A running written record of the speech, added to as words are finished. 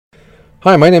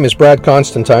Hi, my name is Brad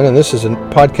Constantine, and this is a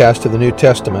podcast of the New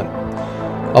Testament.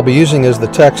 I'll be using as the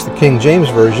text the King James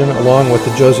Version along with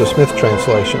the Joseph Smith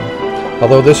translation.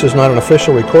 Although this is not an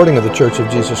official recording of the Church of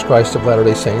Jesus Christ of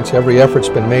Latter-day Saints, every effort's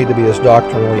been made to be as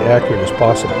doctrinally accurate as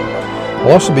possible.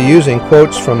 I'll also be using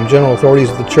quotes from general authorities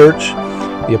of the Church,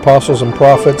 the apostles and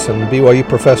prophets, and BYU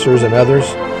professors and others,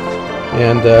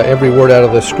 and every word out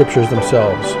of the Scriptures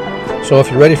themselves. So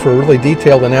if you're ready for a really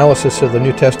detailed analysis of the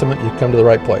New Testament, you've come to the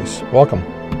right place. Welcome.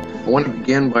 I want to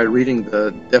begin by reading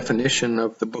the definition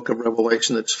of the book of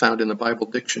Revelation that's found in the Bible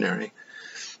dictionary.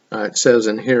 It says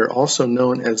in here, also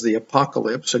known as the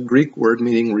Apocalypse, a Greek word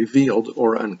meaning revealed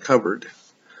or uncovered.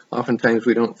 Oftentimes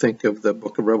we don't think of the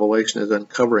book of Revelation as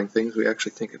uncovering things. We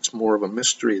actually think it's more of a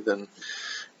mystery than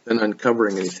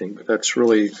uncovering anything. But that's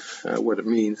really what it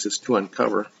means, is to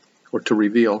uncover or to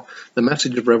reveal. The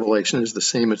message of Revelation is the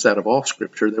same as that of all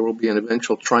Scripture. There will be an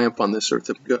eventual triumph on this earth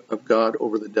of God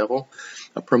over the devil,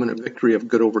 a permanent victory of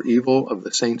good over evil, of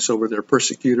the saints over their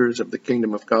persecutors, of the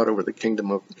kingdom of God over the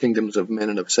kingdoms of men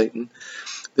and of Satan.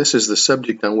 This is the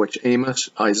subject on which Amos,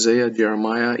 Isaiah,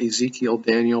 Jeremiah, Ezekiel,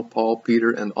 Daniel, Paul,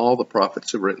 Peter, and all the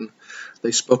prophets have written.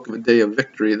 They spoke of a day of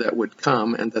victory that would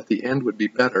come and that the end would be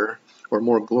better or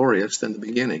more glorious than the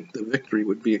beginning. The victory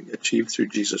would be achieved through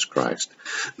Jesus Christ.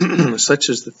 Such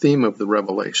is the theme of the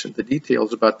Revelation. The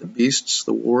details about the beasts,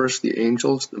 the wars, the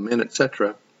angels, the men,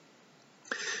 etc.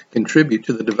 contribute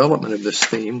to the development of this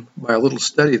theme. By a little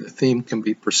study, the theme can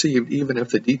be perceived even if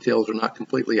the details are not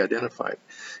completely identified.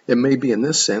 It may be in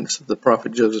this sense that the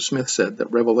prophet Joseph Smith said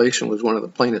that Revelation was one of the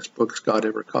plainest books God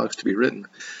ever caused to be written.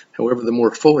 However, the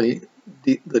more fully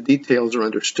the details are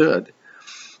understood,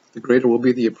 the greater will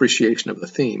be the appreciation of the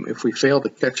theme. If we fail to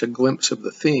catch a glimpse of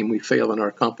the theme, we fail in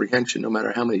our comprehension, no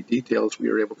matter how many details we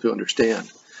are able to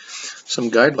understand.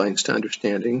 Some guidelines to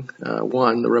understanding.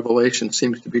 One, the Revelation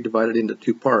seems to be divided into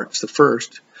two parts. The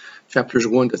first, chapters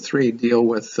 1 to 3, deal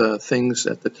with things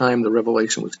at the time the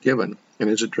Revelation was given and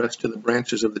is addressed to the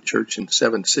branches of the church in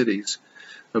 7 cities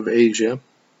of Asia.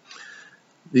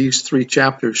 These 3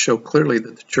 chapters show clearly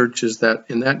that the church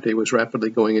in that day was rapidly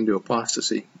going into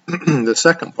apostasy. The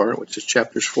second part, which is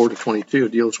chapters 4 to 22,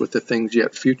 deals with the things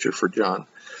yet future for John,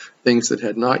 things that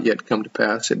had not yet come to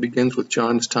pass. It begins with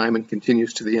John's time and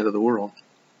continues to the end of the world.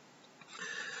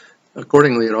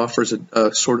 Accordingly, it offers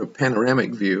a sort of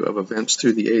panoramic view of events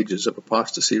through the ages of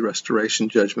apostasy, restoration,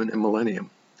 judgment, and millennium.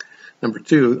 Number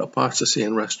 2, apostasy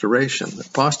and restoration.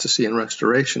 Apostasy and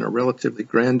restoration are relatively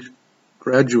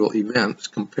gradual events.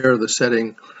 Compare the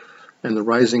setting and the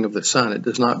rising of the sun. It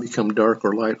does not become dark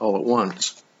or light all at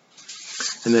once.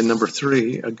 And then number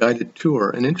 3, a guided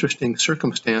tour. An interesting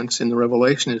circumstance in the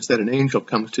Revelation is that an angel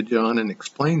comes to John and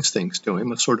explains things to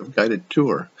him, a sort of guided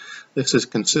tour. This is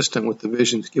consistent with the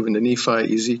visions given to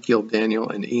Nephi, Ezekiel, Daniel,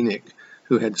 and Enoch,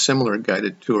 who had similar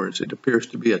guided tours. It appears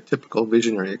to be a typical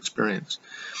visionary experience.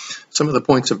 Some of the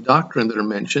points of doctrine that are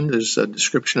mentioned is a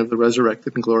description of the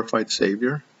resurrected and glorified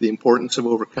Savior, the importance of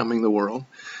overcoming the world.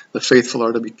 The faithful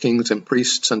are to be kings and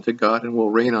priests unto God and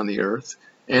will reign on the earth.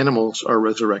 Animals are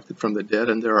resurrected from the dead,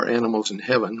 and there are animals in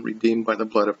heaven, redeemed by the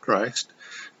blood of Christ.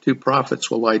 2 prophets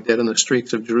will lie dead in the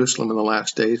streets of Jerusalem in the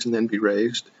last days and then be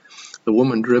raised. The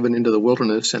woman driven into the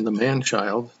wilderness and the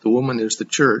man-child. The woman is the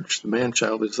church. The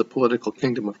man-child is the political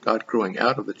kingdom of God growing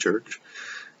out of the church.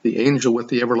 The angel with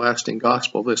the everlasting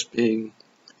gospel, this being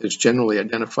is generally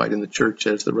identified in the church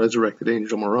as the resurrected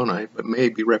angel Moroni, but may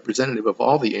be representative of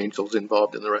all the angels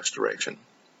involved in the restoration.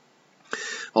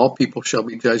 All people shall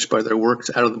be judged by their works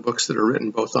out of the books that are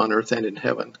written both on earth and in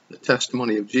heaven. The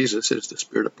testimony of Jesus is the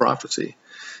spirit of prophecy,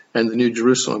 and the New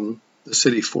Jerusalem, the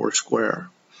city foursquare.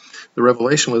 The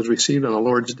revelation was received on the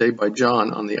Lord's Day by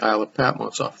John on the Isle of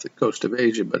Patmos off the coast of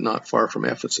Asia, but not far from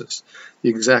Ephesus. The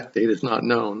exact date is not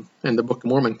known, and the Book of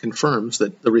Mormon confirms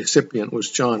that the recipient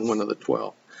was John, one of the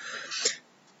 12.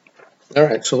 All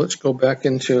right, so let's go back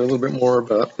into a little bit more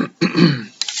of a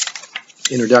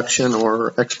introduction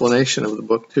or explanation of the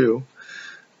book too.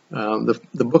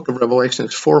 The book of Revelation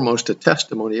is foremost a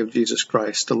testimony of Jesus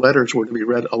Christ. The letters were to be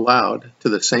read aloud to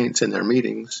the saints in their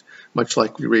meetings, much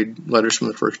like we read letters from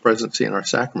the First Presidency in our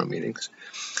sacrament meetings.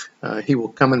 He will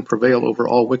come and prevail over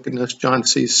all wickedness. John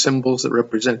sees symbols that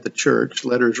represent the church,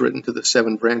 letters written to the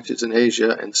 7 branches in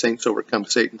Asia, and saints overcome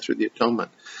Satan through the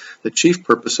atonement. The chief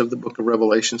purpose of the book of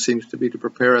Revelation seems to be to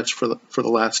prepare us for the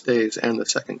last days and the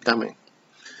second coming.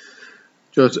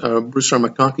 Bruce R.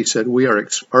 McConkie said,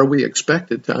 Are we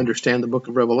expected to understand the book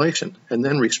of Revelation? And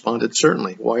then responded,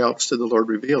 certainly. Why else did the Lord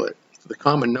reveal it? The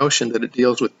common notion that it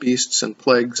deals with beasts and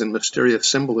plagues and mysterious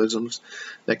symbolisms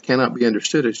that cannot be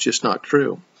understood is just not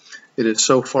true. It is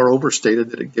so far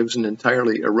overstated that it gives an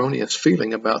entirely erroneous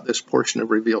feeling about this portion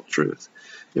of revealed truth.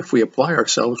 If we apply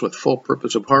ourselves with full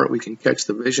purpose of heart, we can catch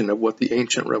the vision of what the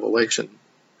ancient revelation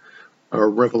or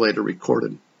revelator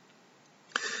recorded.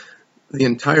 The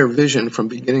entire vision from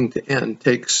beginning to end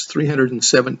takes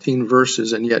 317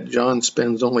 verses, and yet John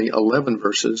spends only 11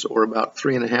 verses, or about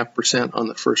 3.5% on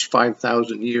the first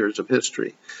 5,000 years of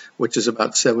history, which is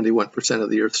about 71% of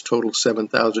the Earth's total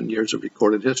 7,000 years of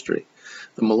recorded history.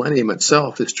 The millennium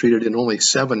itself is treated in only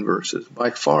 7 verses.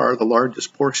 By far, the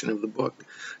largest portion of the book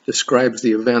describes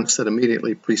the events that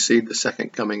immediately precede the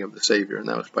second coming of the Savior, and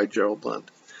that was by Gerald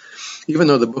Lund. Even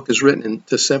though the book is written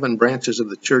to 7 branches of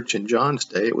the church in John's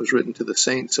day, it was written to the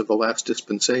saints of the last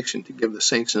dispensation to give the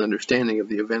saints an understanding of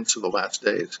the events of the last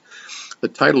days. The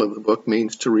title of the book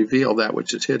means to reveal that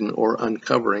which is hidden, or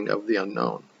uncovering of the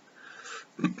unknown.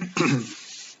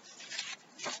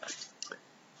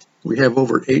 We have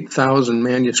over 8,000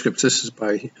 manuscripts. This is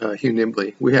by Hugh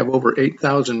Nibley. We have over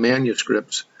 8,000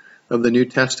 manuscripts of the New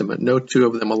Testament, no two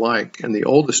of them alike, and the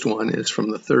oldest one is from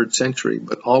the 3rd century,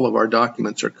 but all of our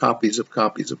documents are copies of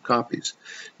copies of copies.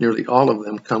 Nearly all of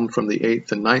them come from the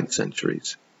 8th and 9th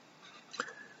centuries.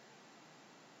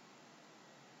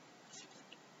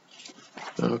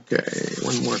 Okay,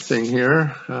 one more thing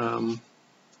here. The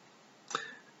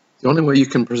only way you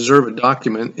can preserve a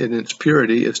document in its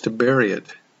purity is to bury it.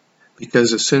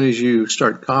 Because as soon as you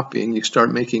start copying, you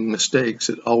start making mistakes.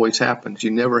 It always happens.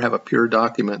 You never have a pure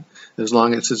document as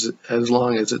long as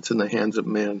it's in the hands of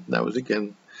man. That was,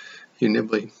 again, Hugh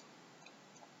Nibley.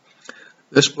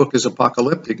 This book is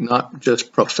apocalyptic, not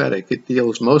just prophetic. It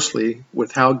deals mostly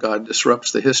with how God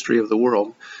disrupts the history of the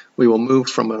world. We will move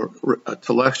from a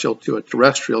celestial to a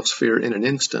terrestrial sphere in an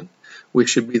instant. We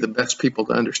should be the best people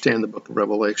to understand the book of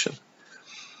Revelation.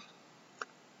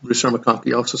 Bruce R.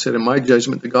 McConkie also said, in my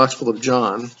judgment, the Gospel of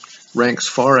John ranks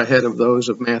far ahead of those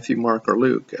of Matthew, Mark, or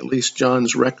Luke. At least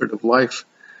John's record of the life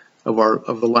of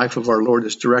our Lord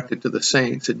is directed to the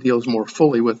saints. It deals more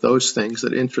fully with those things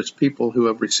that interest people who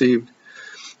have received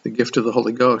the gift of the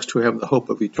Holy Ghost, who have the hope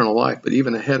of eternal life. But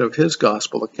even ahead of his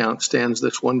Gospel account stands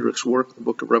this wondrous work, the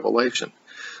book of Revelation,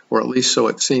 or at least so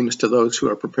it seems to those who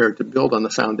are prepared to build on the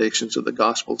foundations of the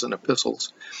Gospels and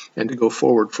epistles and to go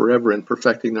forward forever in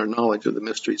perfecting their knowledge of the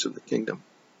mysteries of the kingdom.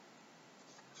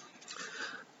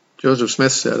 Joseph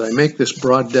Smith said, I make this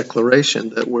broad declaration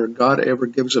that where God ever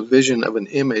gives a vision of an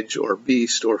image or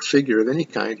beast or figure of any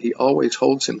kind, he always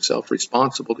holds himself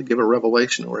responsible to give a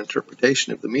revelation or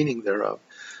interpretation of the meaning thereof.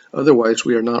 Otherwise,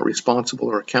 we are not responsible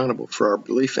or accountable for our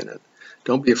belief in it.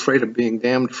 Don't be afraid of being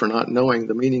damned for not knowing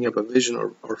the meaning of a vision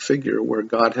or figure where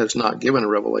God has not given a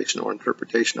revelation or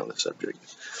interpretation on the subject.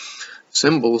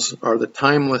 Symbols are the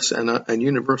timeless and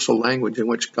universal language in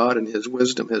which God in his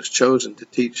wisdom has chosen to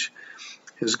teach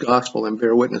his gospel and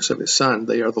bear witness of his Son.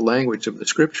 They are the language of the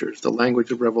Scriptures, the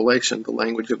language of revelation, the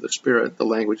language of the Spirit, the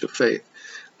language of faith.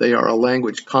 They are a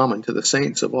language common to the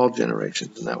saints of all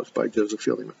generations, and that was by Joseph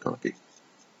Fielding McConkie.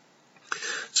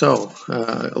 So,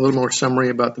 a little more summary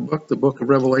about the book. The book of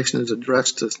Revelation is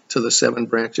addressed to the 7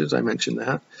 branches. I mentioned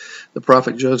that. The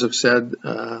prophet Joseph said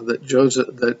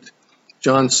that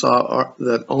John saw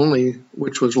that only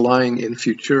which was lying in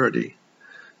futurity.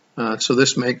 So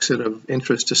this makes it of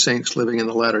interest to saints living in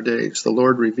the latter days. The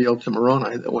Lord revealed to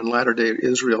Moroni that when latter-day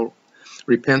Israel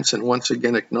repents and once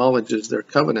again acknowledges their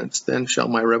covenants, then shall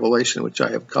my revelation, which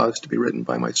I have caused to be written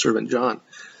by my servant John,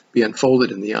 be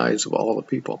unfolded in the eyes of all the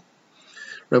people.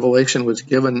 Revelation was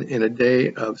given in a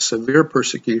day of severe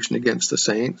persecution against the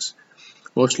saints.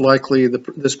 Most likely,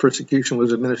 this persecution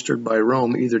was administered by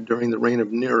Rome either during the reign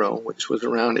of Nero, which was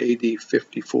around AD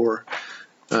 54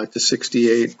 to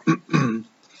 68,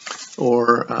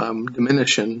 or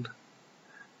Domitian,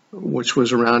 which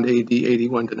was around AD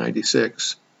 81 to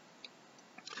 96.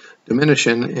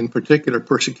 Domitian, in particular,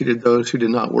 persecuted those who did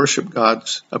not worship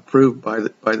gods approved by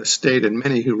the state, and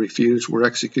many who refused were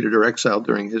executed or exiled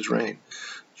during his reign.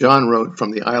 John wrote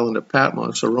from the island of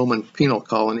Patmos, a Roman penal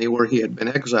colony where he had been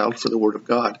exiled for the word of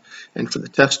God and for the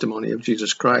testimony of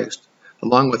Jesus Christ.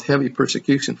 Along with heavy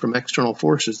persecution from external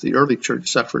forces, the early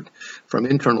church suffered from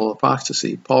internal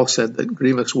apostasy. Paul said that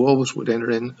grievous wolves would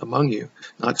enter in among you,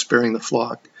 not sparing the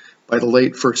flock. By the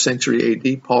late 1st century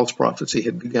AD, Paul's prophecy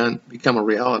had become a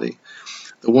reality.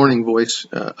 The warning voice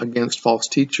against false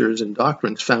teachers and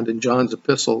doctrines found in John's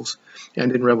epistles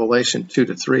and in Revelation 2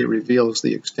 to 3 reveals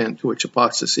the extent to which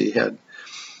apostasy had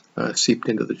seeped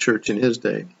into the church in his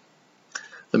day.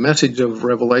 The message of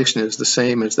Revelation is the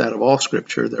same as that of all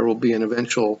Scripture. There will be an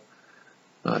eventual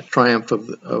triumph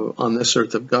on this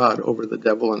earth of God over the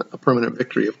devil and a permanent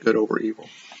victory of good over evil.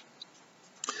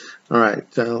 All right,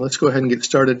 let's go ahead and get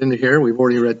started into here. We've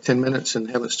already read 10 minutes and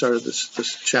haven't started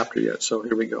this chapter yet, so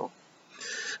here we go.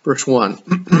 Verse 1,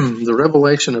 the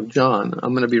revelation of John.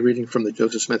 I'm going to be reading from the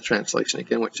Joseph Smith translation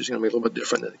again, which is going to be a little bit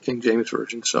different than the King James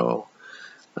Version, so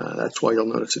that's why you'll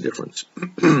notice a difference.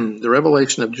 The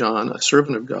revelation of John, a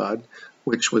servant of God,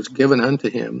 which was given unto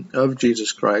him of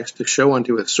Jesus Christ, to show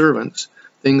unto his servants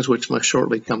things which must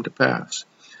shortly come to pass,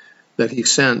 that he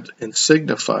sent and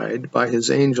signified by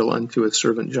his angel unto his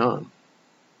servant John.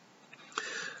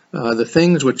 The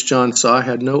things which John saw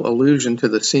had no allusion to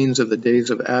the scenes of the days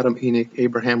of Adam, Enoch,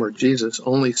 Abraham, or Jesus,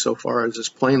 only so far as is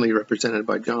plainly represented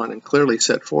by John and clearly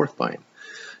set forth by him.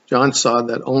 John saw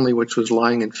that only which was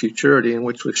lying in futurity and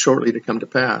which was shortly to come to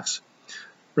pass.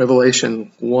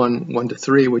 Revelation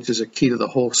 1:1-3, which is a key to the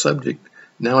whole subject.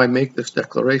 Now I make this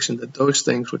declaration that those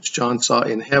things which John saw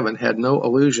in heaven had no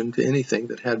allusion to anything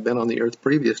that had been on the earth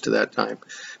previous to that time,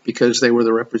 because they were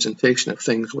the representation of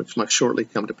things which must shortly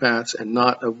come to pass, and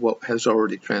not of what has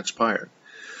already transpired.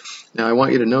 Now I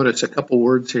want you to notice a couple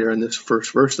words here in this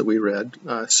first verse that we read.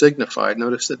 Signified.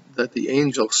 Notice that the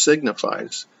angel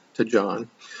signifies to John.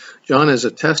 John is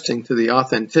attesting to the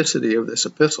authenticity of this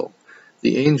epistle.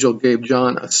 The angel gave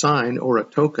John a sign or a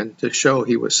token to show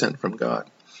he was sent from God.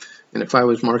 And if I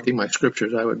was marking my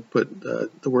scriptures, I would put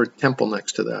the word temple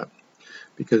next to that,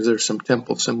 because there's some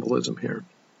temple symbolism here.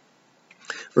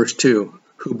 Verse 2,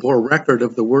 who bore record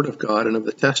of the word of God and of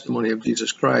the testimony of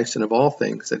Jesus Christ and of all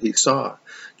things that he saw.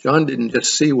 John didn't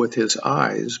just see with his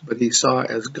eyes, but he saw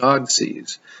as God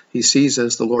sees. He sees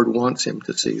as the Lord wants him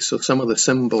to see. So some of the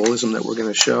symbolism that we're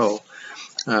going to show,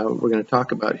 we're going to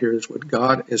talk about here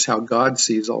is how God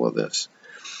sees all of this.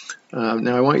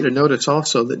 Now I want you to notice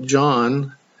also that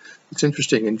John, it's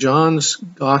interesting, in John's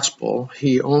gospel,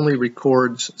 he only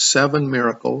records 7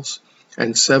 miracles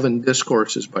and 7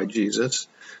 discourses by Jesus.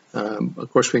 Of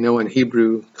course, we know in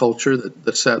Hebrew culture that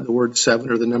the word 7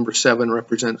 or the number 7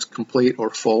 represents complete or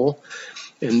full.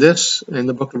 In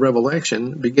the book of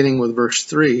Revelation, beginning with verse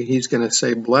 3, he's going to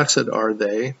say, blessed are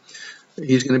they.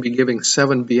 He's going to be giving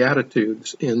 7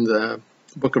 beatitudes in the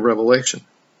book of Revelation,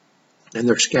 and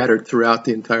they're scattered throughout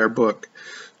the entire book.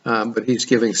 But he's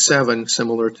giving 7,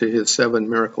 similar to his 7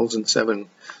 miracles and 7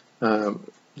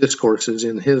 discourses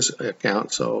in his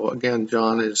account. So again,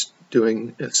 John is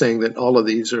saying that all of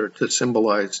these are to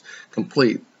symbolize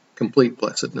complete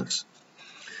blessedness.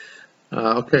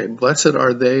 Okay, blessed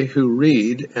are they who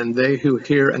read, and they who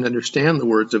hear and understand the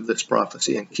words of this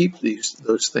prophecy, and keep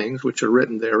those things which are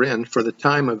written therein, for the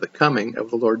time of the coming of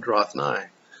the Lord draweth nigh.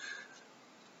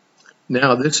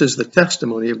 Now this is the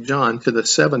testimony of John to the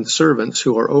 7 servants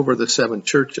who are over the 7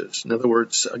 churches. In other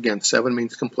words, again, 7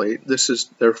 means complete. This is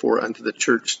therefore unto the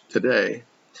church today,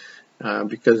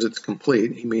 because it's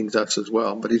complete. He means us as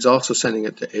well, but he's also sending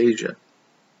it to Asia.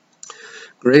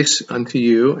 Grace unto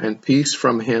you and peace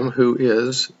from him who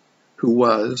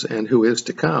was, and who is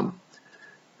to come,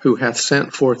 who hath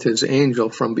sent forth his angel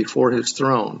from before his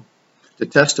throne, to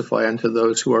testify unto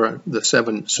those who are the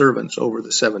 7 servants over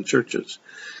the 7 churches.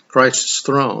 Christ's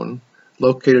throne,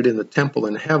 located in the temple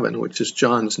in heaven, which is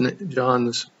John's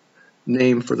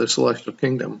name for the celestial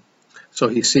kingdom. So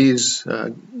he sees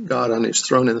God on his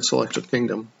throne in the celestial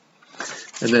kingdom.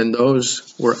 And then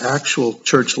those were actual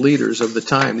church leaders of the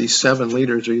time. These 7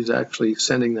 leaders, he's actually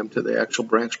sending them to the actual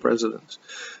branch presidents.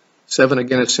 7,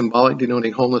 again, is symbolic,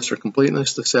 denoting wholeness or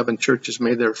completeness. The 7 churches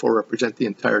may therefore represent the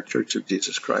entire church of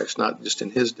Jesus Christ, not just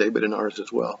in his day, but in ours as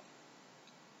well.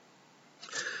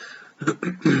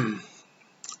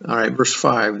 All right, verse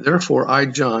 5. Therefore I,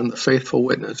 John, the faithful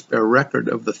witness, bear record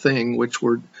of the things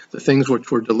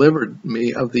which were delivered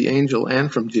me of the angel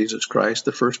and from Jesus Christ,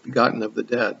 the first begotten of the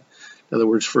dead. In other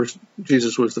words,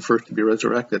 Jesus was the first to be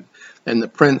resurrected, and the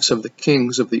prince of the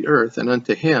kings of the earth, and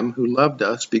unto him who loved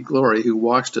us be glory, who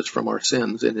washed us from our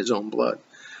sins in his own blood,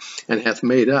 and hath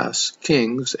made us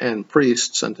kings and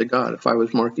priests unto God. If I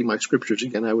was marking my scriptures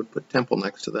again, I would put temple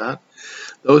next to that.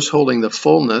 Those holding the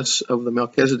fullness of the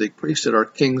Melchizedek priesthood are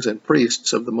kings and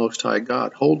priests of the Most High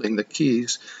God, holding the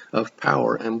keys of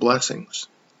power and blessings.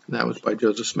 And that was by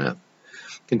Joseph Smith.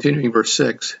 Continuing verse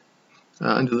 6.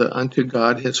 Unto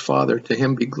God his Father, to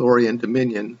him be glory and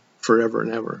dominion forever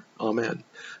and ever. Amen.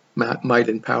 Might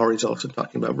and power he's also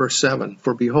talking about. Verse 7,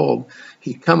 for behold,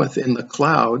 he cometh in the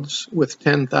clouds with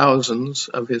 10,000s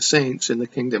of his saints in the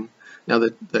kingdom. Now,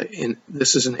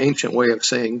 this is an ancient way of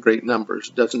saying great numbers.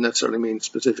 It doesn't necessarily mean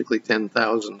specifically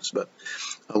 10,000s, but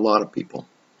a lot of people.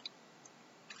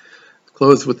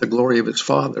 Clothed with the glory of his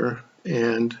Father,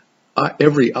 and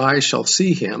every eye shall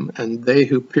see him, and they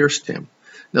who pierced him.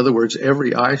 In other words,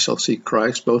 every eye shall see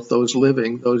Christ, both those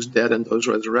living, those dead, and those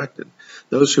resurrected.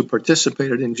 Those who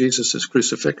participated in Jesus'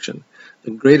 crucifixion.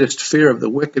 The greatest fear of the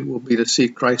wicked will be to see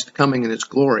Christ coming in his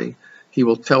glory. He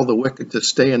will tell the wicked to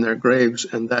stay in their graves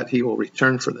and that he will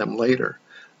return for them later.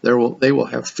 They will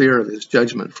have fear of his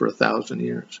judgment for 1,000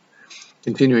 years.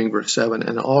 Continuing verse 7,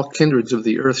 and all kindreds of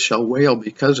the earth shall wail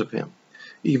because of him.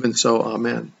 Even so,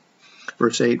 amen.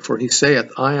 Verse 8, for he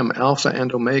saith, I am Alpha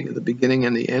and Omega, the beginning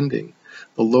and the ending,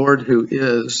 the Lord who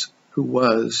is, who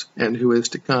was, and who is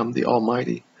to come, the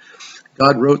Almighty.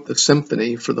 God wrote the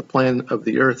symphony for the plan of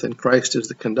the earth, and Christ is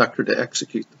the conductor to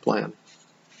execute the plan.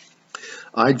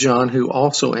 I, John, who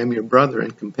also am your brother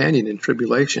and companion in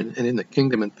tribulation and in the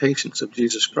kingdom and patience of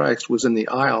Jesus Christ, was in the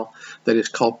isle that is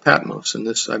called Patmos, and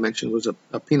this, I mentioned, was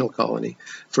a penal colony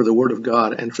for the word of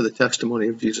God and for the testimony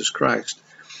of Jesus Christ.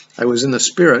 I was in the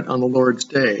Spirit on the Lord's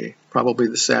day, probably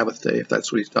the Sabbath day, if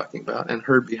that's what he's talking about, and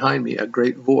heard behind me a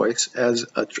great voice as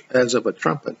of a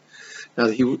trumpet. Now,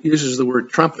 he uses the word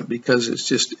trumpet because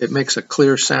it makes a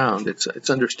clear sound. It's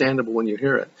understandable when you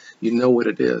hear it. You know what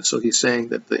it is. So he's saying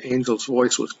that the angel's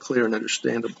voice was clear and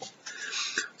understandable.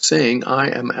 Saying, I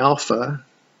am Alpha,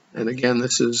 and again,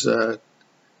 this is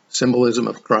symbolism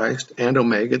of Christ, and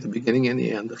Omega, the beginning and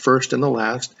the end, the first and the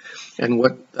last, and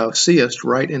what thou seest,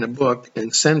 write in a book,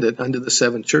 and send it unto the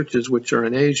 7 churches which are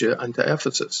in Asia, unto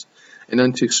Ephesus, and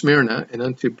unto Smyrna, and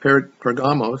unto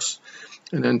Pergamos,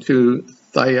 and unto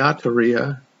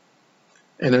Thyatira,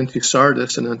 and unto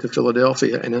Sardis, and unto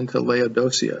Philadelphia, and unto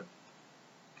Laodicea.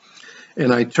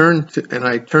 And I turned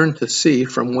to see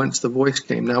from whence the voice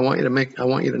came. Now I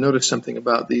want you to notice something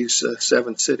about these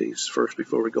 7 cities first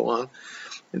before we go on,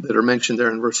 that are mentioned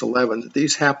there in verse 11, that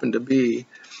these happen to be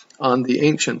on the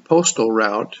ancient postal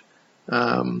route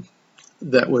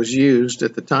that was used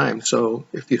at the time. So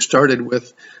if you started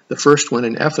with the first one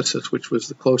in Ephesus, which was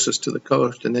the closest to the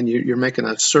coast, and then you're making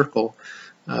a circle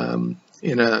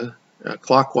in a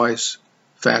clockwise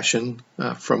fashion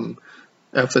from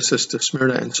Ephesus to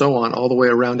Smyrna and so on, all the way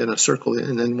around in a circle,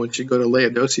 and then once you go to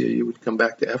Laodicea, you would come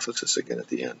back to Ephesus again at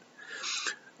the end.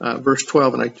 Verse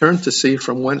 12, and I turned to see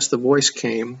from whence the voice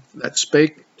came that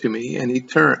spake to me,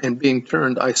 and being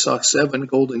turned, I saw 7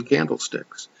 golden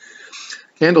candlesticks.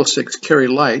 Candlesticks carry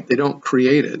light. They don't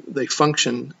create it. Their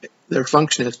function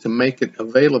is to make it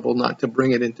available, not to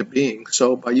bring it into being.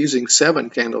 So by using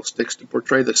 7 candlesticks to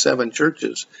portray the 7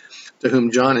 churches to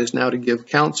whom John is now to give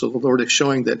counsel, the Lord is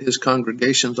showing that his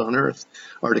congregations on earth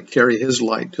are to carry his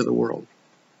light to the world.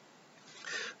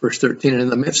 Verse 13, and in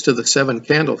the midst of the 7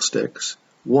 candlesticks,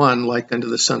 one like unto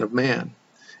the Son of Man.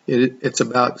 It's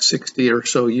about 60 or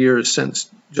so years since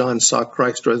John saw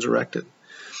Christ resurrected.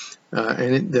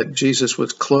 That Jesus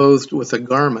was clothed with a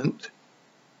garment,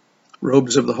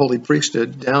 robes of the holy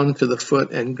priesthood, down to the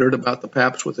foot and girt about the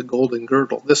paps with a golden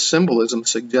girdle. This symbolism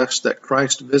suggests that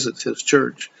Christ visits his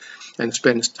church and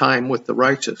spends time with the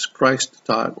righteous. Christ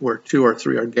taught, where 2 or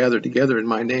 3 are gathered together in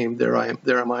my name, there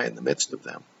am I in the midst of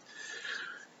them.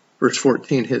 Verse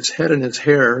 14, his head and his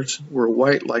hairs were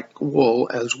white like wool,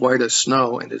 as white as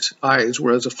snow, and his eyes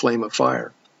were as a flame of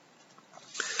fire.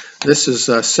 This is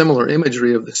a similar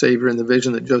imagery of the Savior in the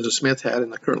vision that Joseph Smith had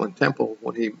in the Kirtland Temple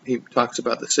when he talks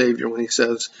about the Savior, when he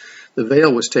says, the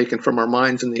veil was taken from our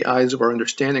minds and the eyes of our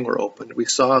understanding were opened. We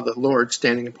saw the Lord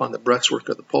standing upon the breastwork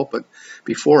of the pulpit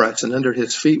before us, and under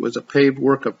his feet was a paved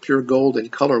work of pure gold in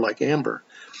color like amber.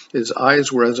 His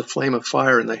eyes were as a flame of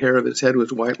fire, and the hair of his head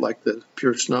was white like the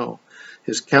pure snow.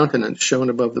 His countenance shone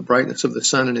above the brightness of the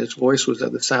sun, and his voice was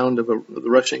at the sound of the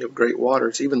rushing of great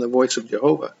waters, even the voice of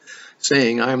Jehovah,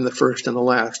 saying, I am the first and the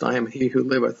last. I am he who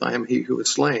liveth. I am he who is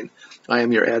slain. I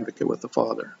am your advocate with the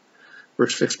Father.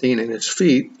 Verse 15, and his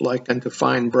feet like unto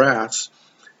fine brass,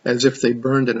 as if they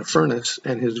burned in a furnace,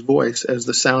 and his voice as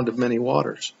the sound of many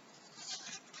waters.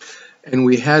 And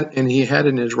he had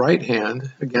in his right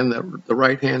hand, again, the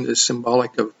right hand is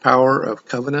symbolic of power, of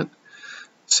covenant,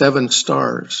 7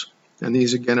 stars. And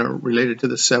these again are related to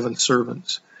the 7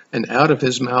 servants. And out of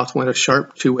his mouth went a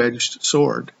sharp 2-edged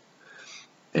sword.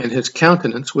 And his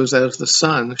countenance was as the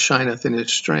sun shineth in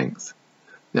his strength.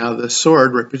 Now the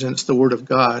sword represents the word of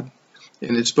God,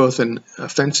 and it's both an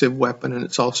offensive weapon and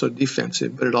it's also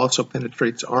defensive, but it also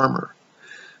penetrates armor.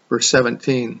 Verse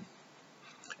 17,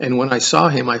 and when I saw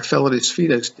him, I fell at his feet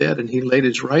as dead, and he laid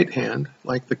his right hand,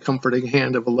 like the comforting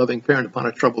hand of a loving parent upon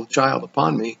a troubled child,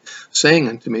 upon me, saying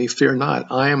unto me, fear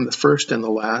not, I am the first and the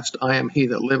last. I am he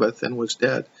that liveth and was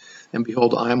dead, and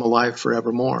behold, I am alive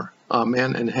forevermore.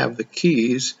 Amen, and have the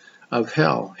keys of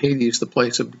hell, Hades, the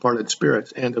place of departed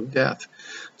spirits, and of death.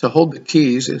 To hold the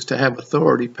keys is to have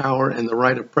authority, power, and the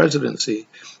right of presidency.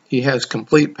 He has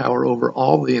complete power over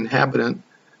all the inhabitant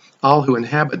all who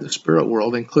inhabit the spirit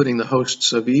world, including the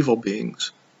hosts of evil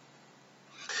beings.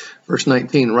 Verse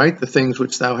 19, write the things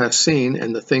which thou hast seen,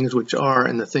 and the things which are,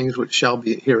 and the things which shall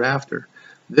be hereafter.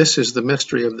 This is the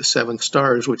mystery of the 7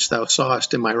 stars which thou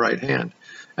sawest in my right hand,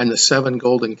 and the 7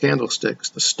 golden candlesticks.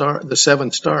 The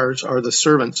 7 stars are the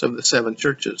servants of the 7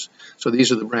 churches. So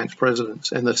these are the branch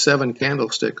presidents. And the 7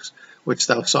 candlesticks which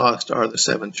thou sawest are the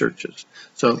 7 churches.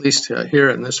 So at least here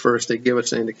in this verse, they give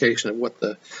us an indication of what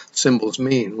the symbols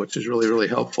mean, which is really, really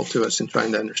helpful to us in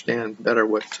trying to understand better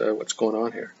what's going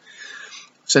on here.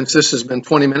 Since this has been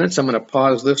 20 minutes, I'm going to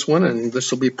pause this one, and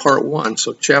this will be part 1.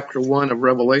 So chapter 1 of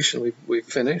Revelation we've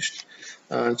finished.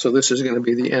 And so this is going to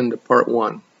be the end of part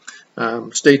 1.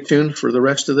 Stay tuned for the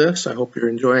rest of this. I hope you're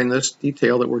enjoying this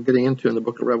detail that we're getting into in the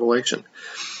book of Revelation.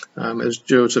 As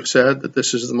Joseph said, that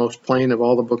this is the most plain of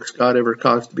all the books God ever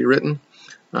caused to be written.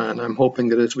 And I'm hoping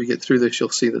that as we get through this, you'll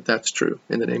see that that's true.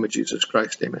 In the name of Jesus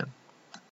Christ, amen.